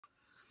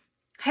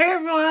Hey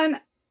everyone,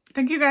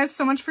 thank you guys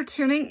so much for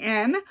tuning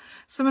in.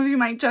 Some of you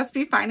might just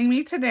be finding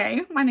me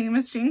today. My name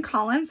is Jean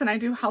Collins and I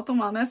do health and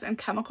wellness and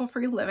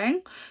chemical-free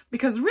living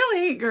because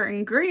really your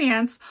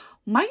ingredients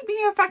might be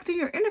affecting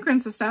your endocrine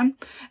system.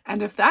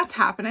 And if that's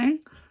happening,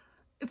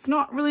 it's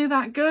not really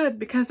that good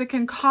because it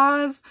can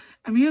cause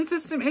immune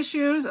system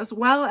issues as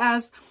well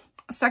as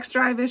sex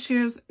drive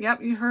issues.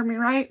 Yep, you heard me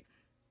right.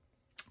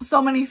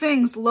 So many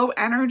things, low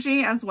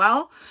energy as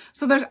well.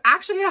 So there's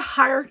actually a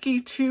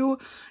hierarchy to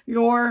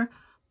your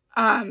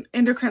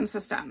endocrine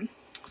system.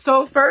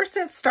 So first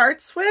it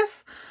starts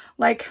with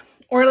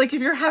if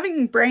you're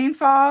having brain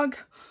fog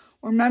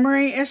or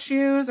memory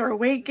issues or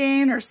weight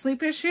gain or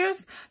sleep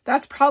issues,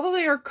 that's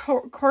probably your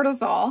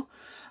cortisol.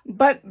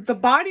 But the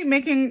body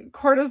making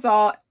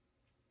cortisol,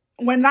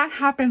 when that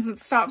happens, it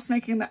stops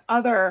making the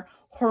other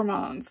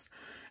hormones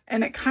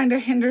and it kind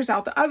of hinders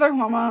out the other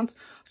hormones.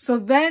 So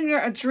then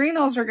your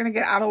adrenals are going to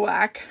get out of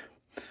whack,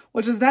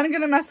 which is then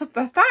going to mess up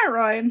the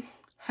thyroid.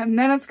 And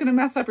then it's going to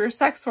mess up your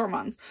sex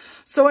hormones.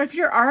 So if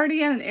you're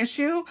already in an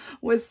issue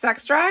with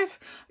sex drive,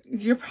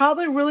 you're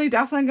probably really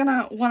definitely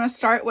going to want to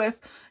start with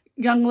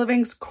Young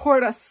Living's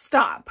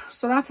Stop.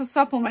 So that's a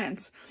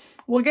supplement.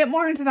 We'll get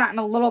more into that in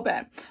a little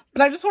bit.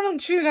 But I just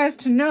wanted you guys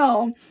to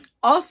know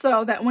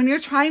also that when you're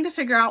trying to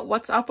figure out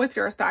what's up with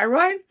your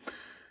thyroid,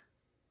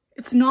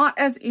 it's not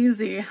as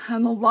easy.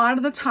 And a lot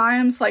of the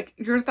times,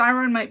 your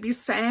thyroid might be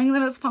saying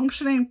that it's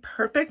functioning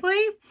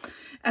perfectly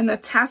and the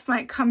test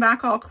might come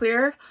back all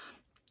clear.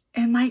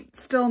 It might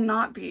still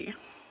not be.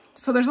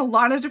 So there's a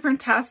lot of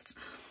different tests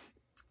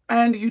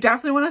and you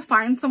definitely want to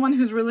find someone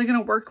who's really going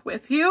to work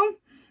with you,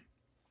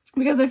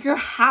 because if you're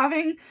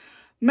having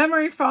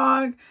memory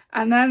fog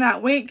and then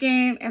that weight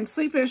gain and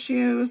sleep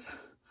issues,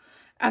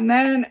 and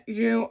then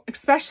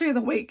especially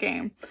the weight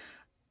gain,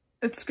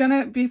 it's going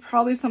to be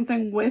probably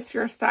something with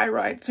your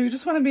thyroid. So you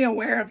just want to be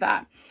aware of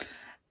that.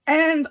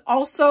 And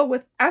also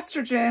with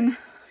estrogen,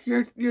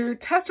 your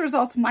test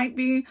results might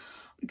be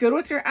good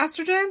with your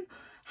estrogen.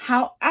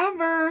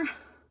 However,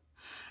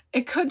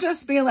 it could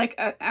just be like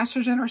an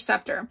estrogen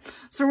receptor.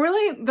 So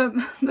really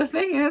the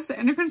thing is the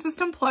endocrine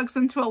system plugs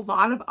into a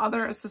lot of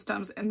other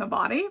systems in the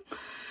body.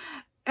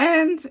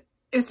 And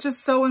it's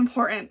just so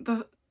important.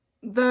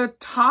 The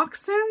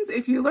toxins,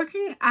 if you're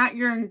looking at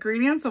your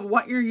ingredients of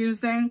what you're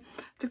using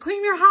to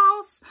clean your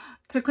house,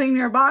 to clean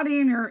your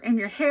body and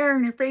your hair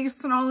and your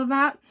face and all of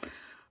that,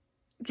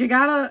 you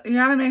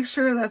gotta make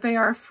sure that they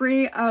are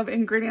free of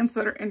ingredients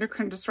that are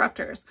endocrine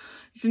disruptors.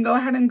 You can go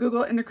ahead and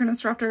Google endocrine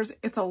disruptors.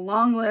 It's a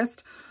long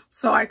list.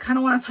 So I kind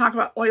of want to talk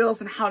about oils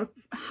and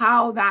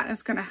how that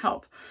is going to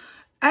help.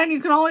 And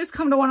you can always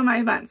come to one of my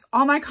events.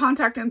 All my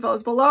contact info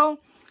is below.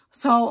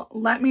 So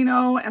let me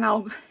know and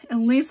I'll at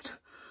least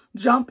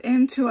jump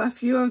into a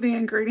few of the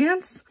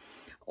ingredients,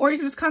 or you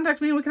can just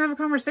contact me and we can have a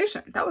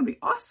conversation. That would be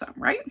awesome,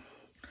 right?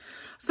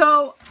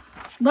 So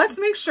let's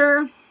make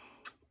sure,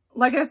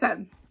 like I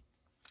said,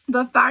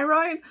 the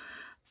thyroid,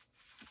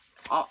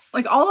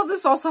 all of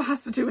this also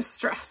has to do with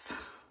stress.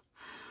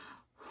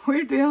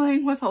 We're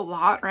dealing with a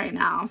lot right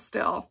now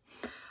still.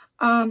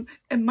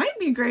 It might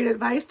be great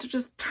advice to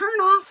just turn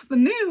off the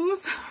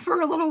news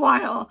for a little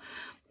while,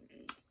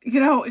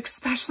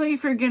 especially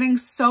if you're getting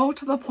so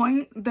to the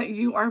point that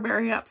you are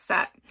very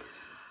upset.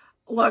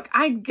 Look,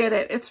 I get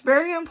it. It's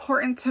very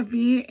important to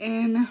be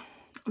in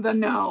the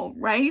know,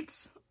 right?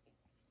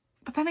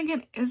 But then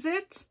again, is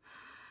it?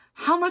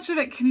 How much of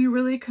it can you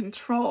really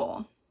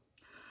control?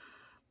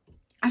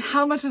 And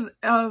how much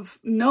of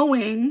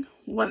knowing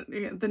what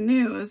the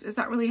news, is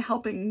that really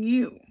helping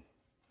you?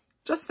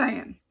 Just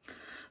saying.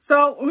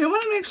 So we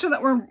want to make sure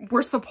that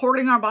we're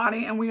supporting our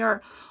body, and we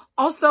are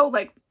also,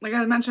 like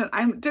I mentioned,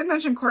 I did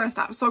mention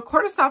Stop. So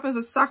Stop is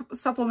a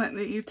supplement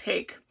that you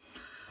take.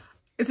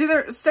 It's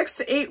either 6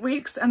 to 8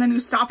 weeks, and then you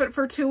stop it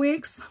for 2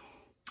 weeks,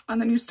 and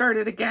then you start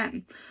it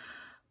again.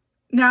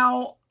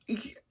 Now,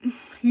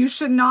 you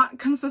should not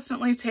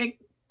consistently take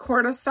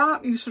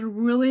Stop. You should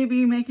really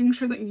be making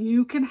sure that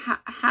you can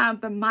have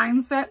the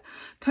mindset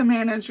to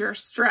manage your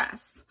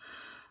stress.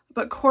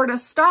 But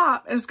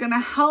Stop is going to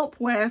help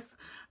with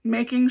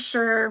making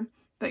sure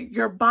that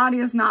your body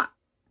is not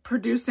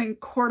producing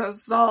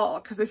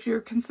cortisol, because if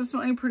you're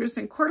consistently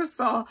producing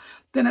cortisol,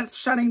 then it's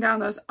shutting down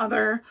those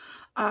other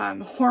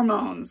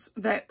hormones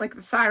that, like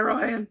the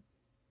thyroid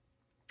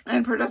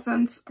and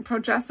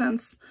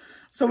progestins.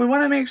 So we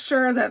want to make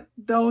sure that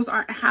those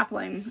aren't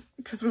happening,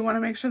 because we want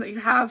to make sure that you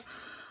have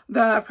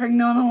the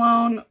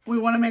pregnenolone. We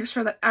want to make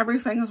sure that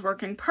everything is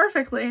working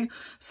perfectly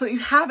so that you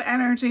have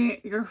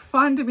energy, you're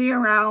fun to be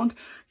around,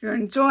 you're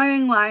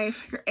enjoying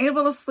life, you're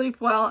able to sleep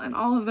well, and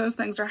all of those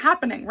things are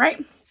happening,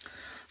 right?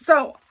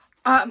 So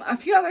a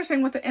few other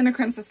things with the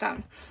endocrine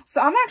system.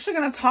 So I'm actually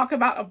going to talk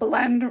about a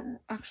blend.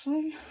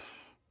 Actually,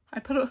 I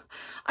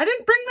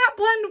didn't bring that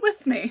blend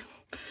with me.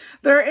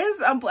 There is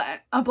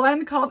a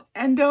blend called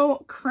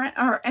Endocrine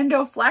or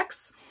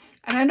Endoflex.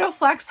 And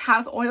Endoflex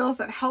has oils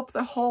that help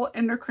the whole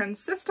endocrine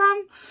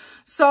system.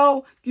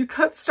 So you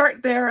could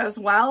start there as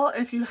well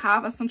if you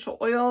have essential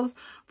oils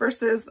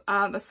versus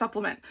the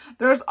supplement.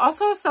 There's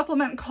also a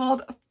supplement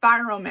called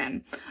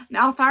Thyromin.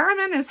 Now,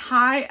 Thyromin is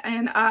high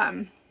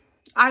in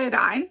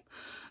iodine.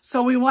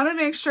 So we want to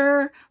make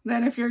sure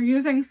that if you're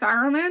using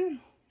Thyromin,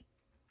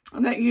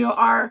 that you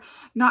are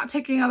not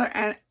taking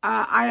other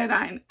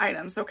iodine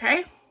items,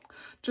 okay?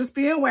 Just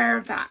be aware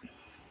of that.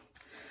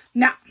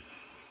 Now,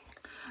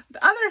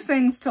 the other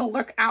things to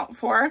look out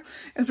for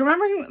is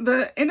remembering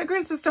the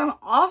endocrine system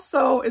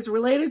also is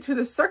related to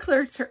the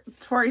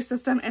circulatory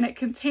system, and it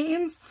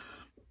contains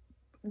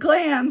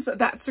glands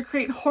that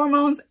secrete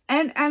hormones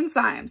and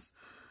enzymes.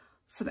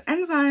 So the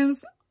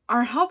enzymes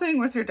are helping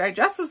with your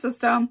digestive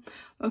system.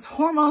 Those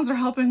hormones are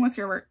helping with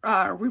your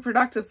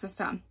reproductive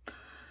system.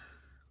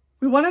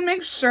 We want to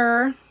make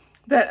sure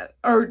that,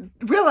 or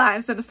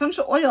realize that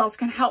essential oils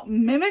can help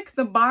mimic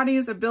the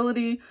body's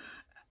ability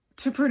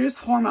to produce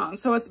hormones.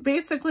 So it's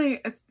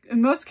basically,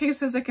 in most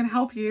cases, it can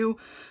help you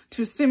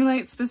to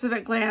stimulate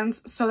specific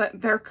glands so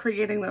that they're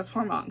creating those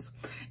hormones.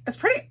 It's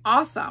pretty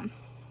awesome.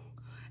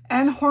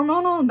 And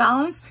hormonal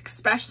imbalance,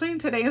 especially in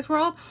today's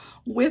world,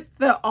 with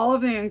all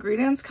of the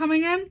ingredients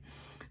coming in,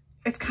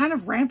 it's kind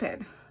of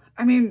rampant.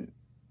 I mean,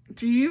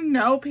 do you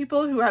know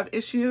people who have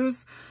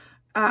issues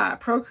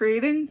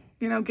procreating,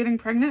 you know, getting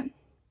pregnant?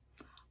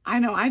 I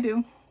know I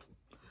do.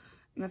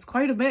 And it's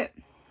quite a bit.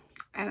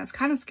 And it's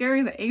kind of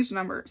scary, the age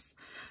numbers.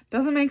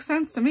 Doesn't make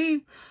sense to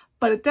me,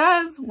 but it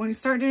does when you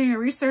start doing your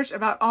research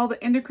about all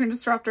the endocrine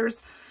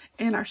disruptors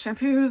in our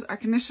shampoos, our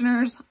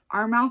conditioners,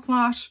 our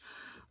mouthwash,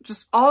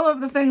 just all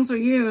of the things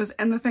we use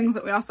and the things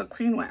that we also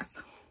clean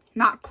with.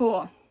 Not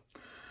cool.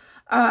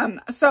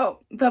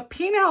 So the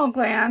pineal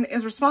gland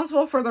is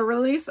responsible for the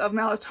release of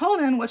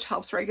melatonin, which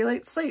helps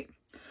regulate sleep.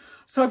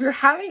 So if you're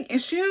having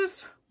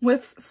issues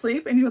with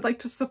sleep and you would like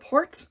to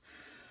support,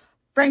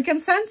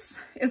 frankincense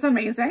is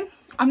amazing.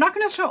 I'm not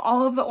going to show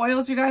all of the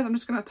oils, you guys. I'm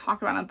just going to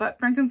talk about it, but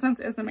frankincense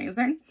is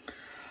amazing.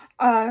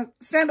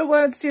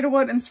 Sandalwood,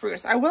 cedarwood, and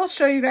spruce. I will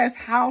show you guys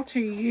how to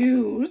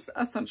use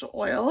essential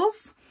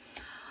oils.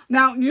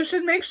 Now, you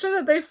should make sure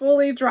that they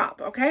fully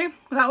drop, okay?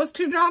 If that was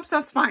 2 drops,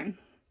 that's fine.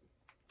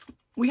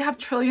 We have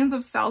trillions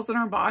of cells in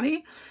our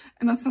body,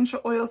 and essential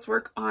oils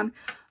work on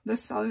the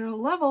cellular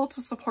level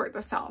to support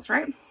the cells,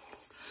 right?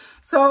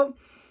 So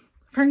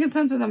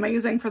frankincense is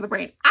amazing for the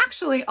brain.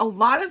 Actually, a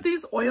lot of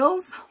these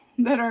oils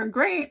that are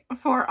great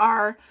for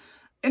our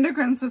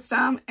endocrine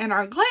system and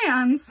our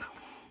glands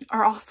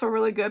are also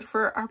really good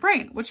for our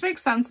brain, which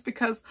makes sense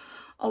because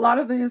a lot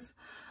of these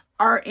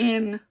are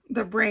in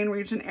the brain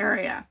region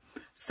area.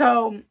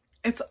 So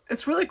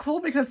it's really cool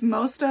because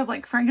most of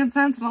like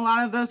frankincense and a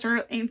lot of those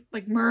are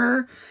like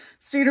myrrh,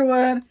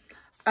 cedarwood,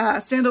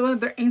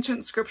 sandalwood, they're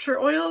ancient scripture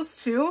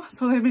oils too.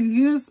 So they've been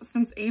used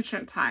since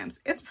ancient times.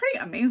 It's pretty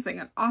amazing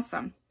and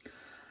awesome.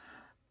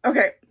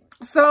 Okay,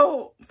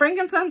 so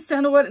frankincense,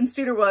 sandalwood, and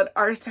cedarwood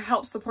are to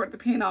help support the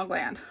pineal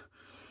gland.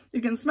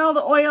 You can smell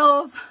the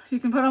oils. You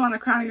can put them on the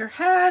crown of your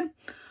head.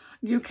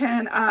 You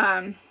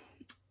can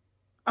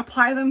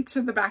apply them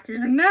to the back of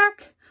your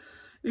neck.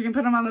 You can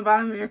put them on the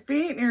bottom of your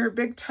feet, near your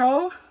big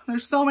toe.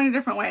 There's so many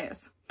different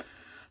ways.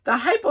 The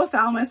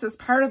hypothalamus is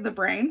part of the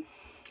brain.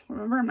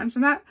 Remember I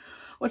mentioned that?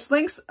 Which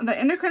links the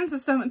endocrine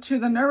system to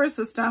the nervous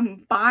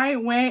system by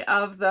way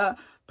of the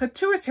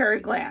pituitary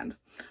gland.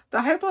 The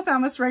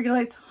hypothalamus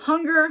regulates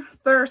hunger,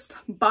 thirst,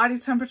 body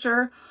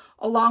temperature,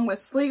 along with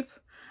sleep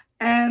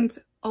and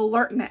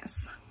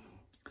alertness.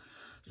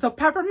 So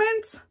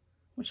peppermint,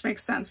 which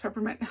makes sense,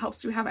 peppermint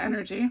helps you have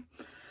energy.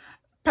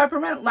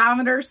 Peppermint,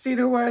 lavender,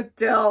 cedarwood,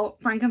 dill,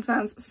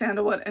 frankincense,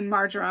 sandalwood, and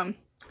marjoram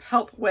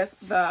help with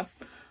the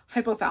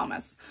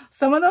hypothalamus.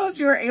 Some of those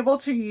you're able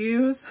to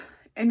use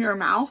in your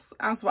mouth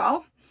as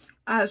well.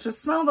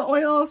 Just smell the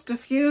oils,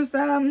 diffuse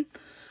them.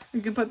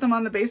 You can put them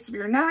on the base of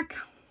your neck.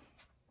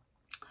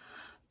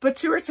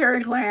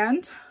 Pituitary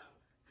gland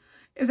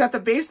is at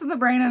the base of the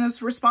brain and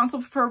is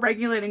responsible for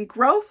regulating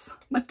growth,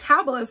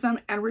 metabolism,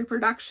 and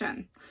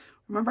reproduction.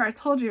 Remember I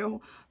told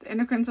you the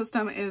endocrine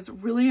system is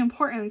really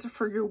important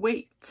for your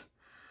weight,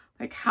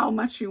 like how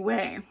much you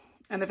weigh.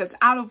 And if it's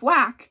out of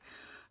whack,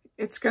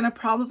 it's going to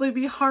probably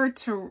be hard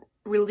to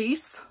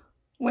release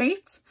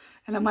weight,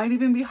 and it might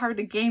even be hard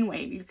to gain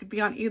weight. You could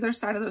be on either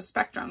side of those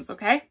spectrums,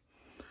 okay?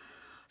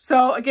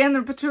 So again,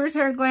 the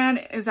pituitary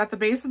gland is at the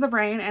base of the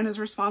brain and is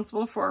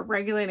responsible for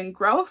regulating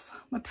growth,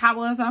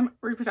 metabolism,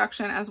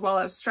 reproduction, as well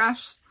as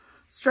stress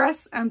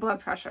and blood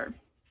pressure,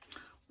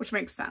 which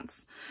makes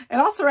sense. It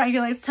also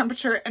regulates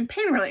temperature and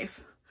pain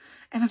relief.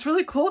 And it's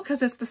really cool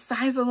because it's the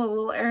size of the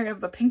little area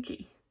of the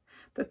pinky,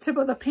 the tip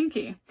of the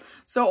pinky.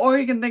 So, or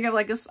you can think of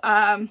like a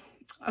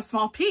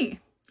small pea,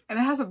 and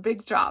it has a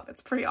big job.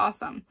 It's pretty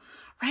awesome,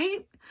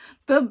 right?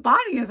 The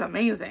body is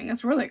amazing.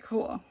 It's really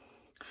cool.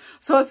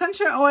 So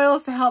essential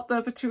oils to help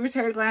the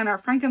pituitary gland are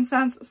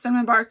frankincense,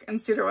 cinnamon bark,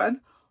 and cedarwood.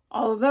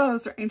 All of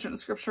those are ancient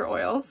scripture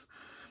oils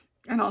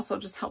and also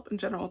just help in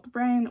general with the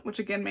brain, which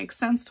again makes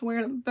sense to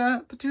where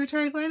the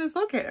pituitary gland is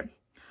located.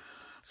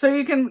 So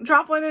you can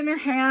drop one in your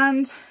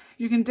hand.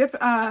 You can dip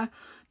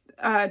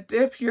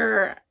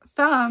your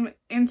thumb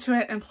into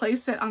it and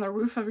place it on the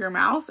roof of your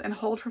mouth and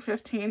hold for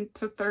 15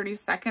 to 30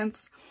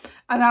 seconds.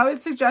 And I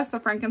would suggest the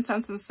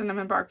frankincense and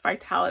cinnamon bark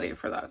vitality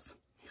for those.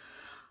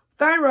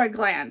 Thyroid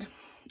gland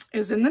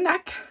is in the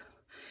neck,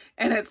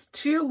 and it's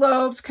 2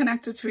 lobes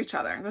connected to each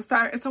other.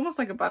 It's almost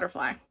like a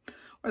butterfly,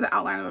 or the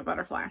outline of a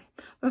butterfly.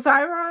 The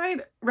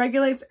thyroid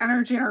regulates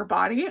energy in our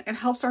body. It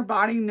helps our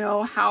body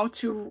know how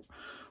to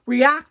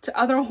react to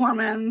other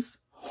hormones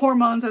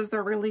as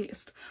they're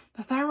released.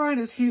 The thyroid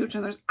is huge,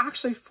 and there's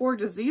actually 4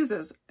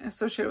 diseases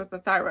associated with the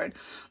thyroid.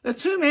 The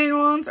 2 main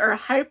ones are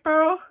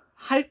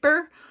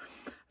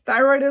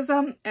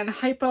hyperthyroidism and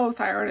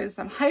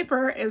hypothyroidism.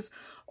 Hyper is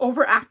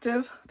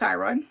overactive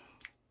thyroid,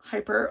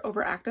 hyper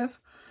overactive.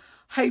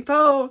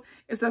 Hypo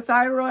is the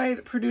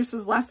thyroid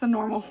produces less than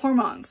normal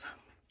hormones.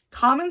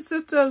 Common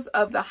symptoms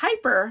of the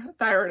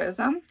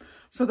hyperthyroidism,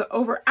 so the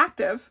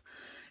overactive,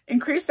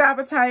 increased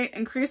appetite,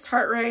 increased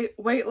heart rate,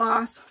 weight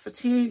loss,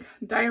 fatigue,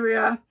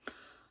 diarrhea,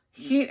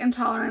 heat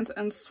intolerance,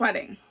 and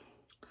sweating.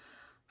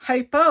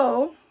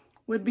 Hypo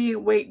would be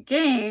weight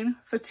gain,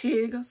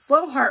 fatigue,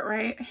 slow heart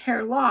rate,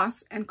 hair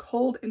loss, and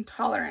cold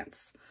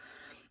intolerance.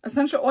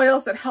 Essential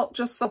oils that help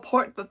just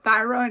support the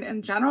thyroid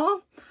in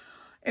general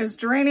is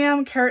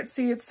geranium, carrot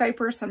seed,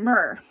 cypress, and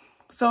myrrh.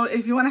 So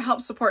if you want to help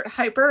support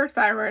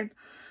hyperthyroid,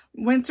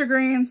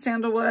 wintergreen,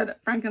 sandalwood,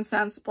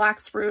 frankincense, black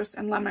spruce,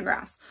 and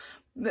lemongrass.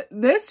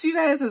 This, you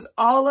guys, is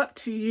all up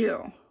to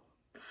you.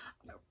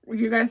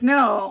 You guys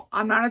know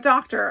I'm not a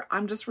doctor.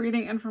 I'm just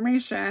reading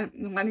information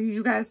and letting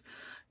you guys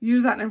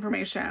use that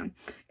information.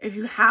 If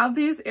you have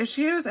these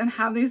issues and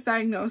have these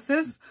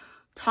diagnoses,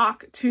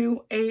 talk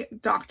to a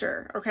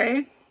doctor,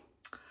 okay?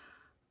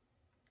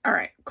 All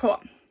right, cool.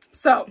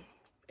 So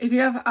if you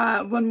have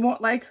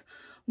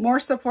more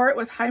support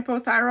with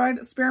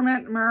hypothyroid,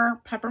 spearmint,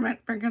 myrrh, peppermint,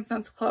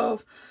 frankincense,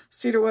 clove,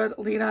 cedarwood,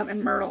 ledum,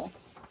 and myrtle.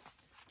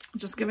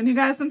 Just giving you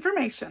guys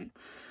information.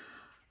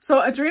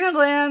 So adrenal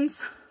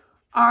glands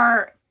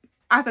are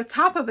at the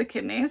top of the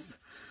kidneys.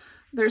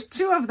 There's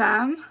 2 of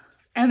them,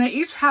 and they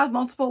each have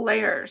multiple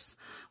layers,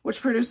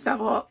 which produce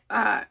several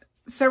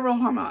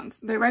hormones.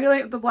 They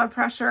regulate the blood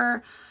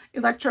pressure,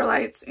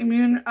 electrolytes,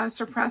 immune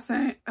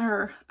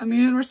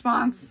immune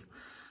response.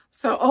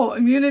 So,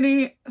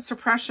 immunity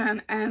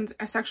suppression and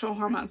sexual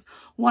hormones.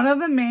 One of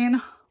the main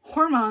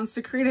hormones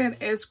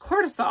secreted is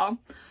cortisol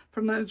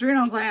from the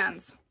adrenal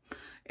glands.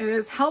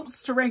 It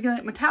helps to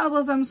regulate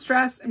metabolism,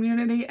 stress,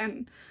 immunity,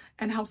 and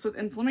helps with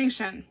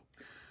inflammation.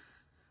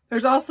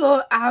 There's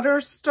also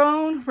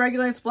aldosterone,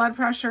 regulates blood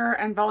pressure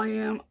and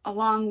volume,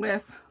 along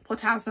with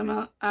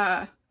potassium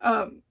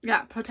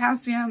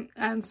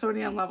and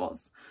sodium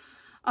levels.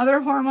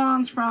 Other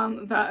hormones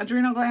from the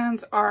adrenal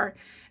glands are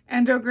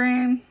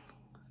endocrine,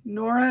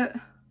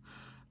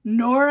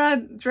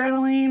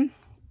 noradrenaline,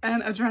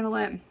 and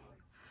adrenaline.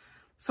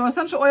 So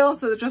essential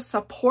oils that just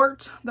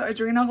support the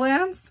adrenal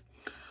glands: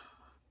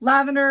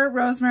 lavender,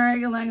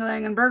 rosemary,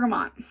 ylang-ylang, and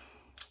bergamot.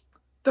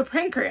 The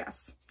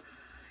pancreas.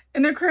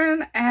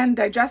 Endocrine and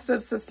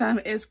digestive system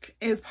is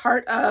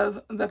part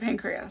of the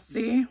pancreas.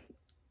 See,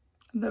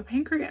 the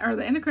pancreas, or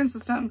the endocrine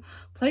system,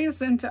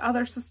 plays into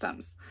other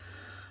systems.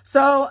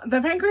 So the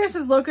pancreas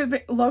is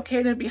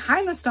located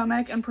behind the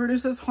stomach and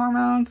produces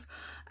hormones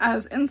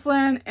as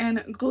insulin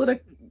and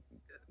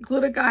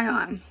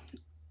glucagon,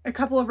 a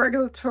couple of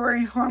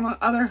regulatory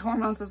other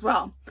hormones as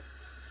well.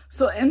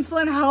 So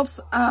insulin helps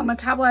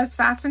metabolize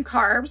fats and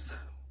carbs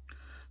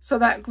so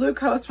that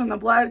glucose from the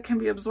blood can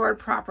be absorbed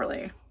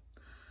properly.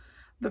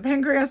 The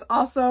pancreas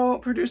also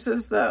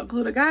produces the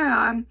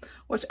glucagon,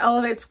 which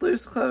elevates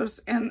glucose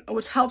and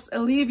which helps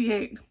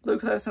alleviate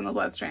glucose in the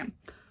bloodstream.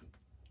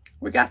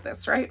 We got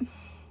this, right?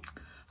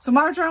 So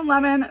marjoram,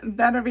 lemon,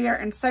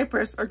 vetiver, and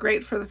cypress are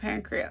great for the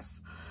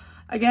pancreas.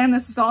 Again,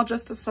 this is all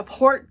just to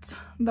support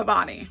the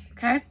body,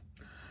 okay?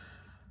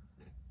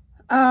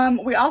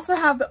 We also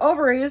have the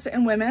ovaries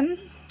in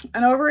women.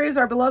 And ovaries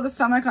are below the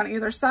stomach on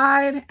either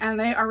side, and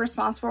they are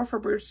responsible for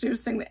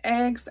producing the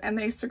eggs, and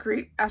they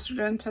secrete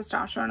estrogen,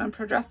 testosterone, and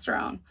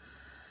progesterone.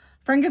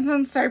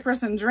 Frankincense,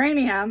 cypress, and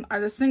geranium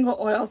are the single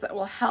oils that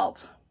will help.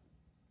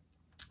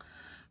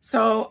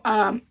 So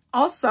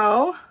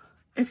also,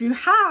 if you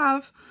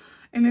have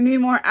and you need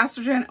more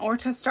estrogen or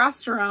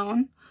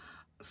testosterone,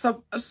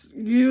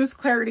 use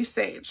Clarity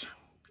Sage.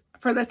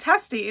 For the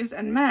testes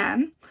and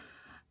men,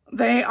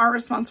 they are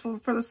responsible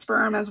for the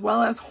sperm as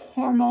well as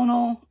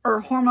hormone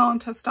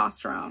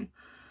testosterone.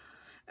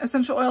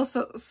 Essential oils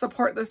to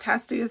support the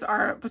testes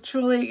are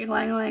patchouli,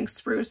 ylang-ylang,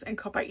 spruce, and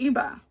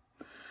copaiba.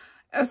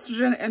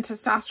 Estrogen and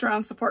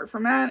testosterone support for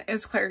men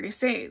is Clarity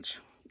Sage.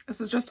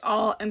 This is just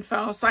all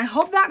info. So I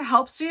hope that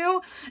helps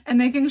you in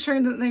making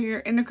sure that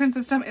your endocrine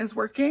system is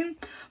working.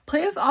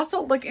 Please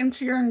also look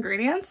into your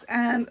ingredients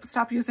and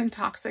stop using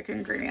toxic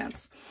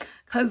ingredients.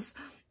 Because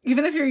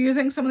even if you're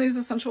using some of these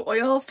essential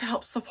oils to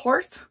help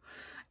support,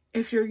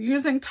 if you're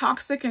using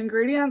toxic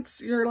ingredients,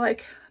 you're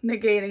like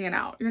negating it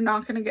out. You're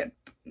not going to get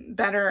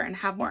better and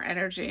have more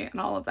energy and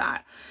all of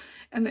that.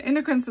 And the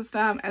endocrine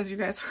system, as you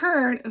guys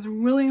heard, is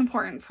really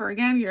important for,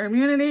 again, your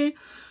immunity,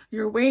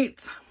 your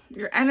weight,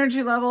 your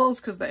energy levels,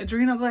 because the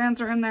adrenal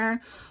glands are in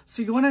there.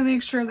 So you want to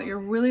make sure that you're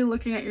really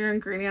looking at your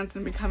ingredients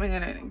and becoming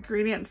an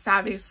ingredient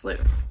savvy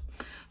sleuth.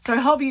 So I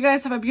hope you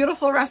guys have a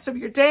beautiful rest of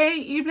your day,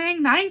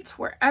 evening, night,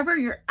 wherever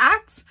you're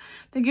at.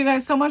 Thank you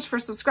guys so much for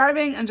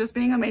subscribing and just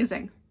being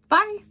amazing.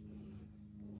 Bye.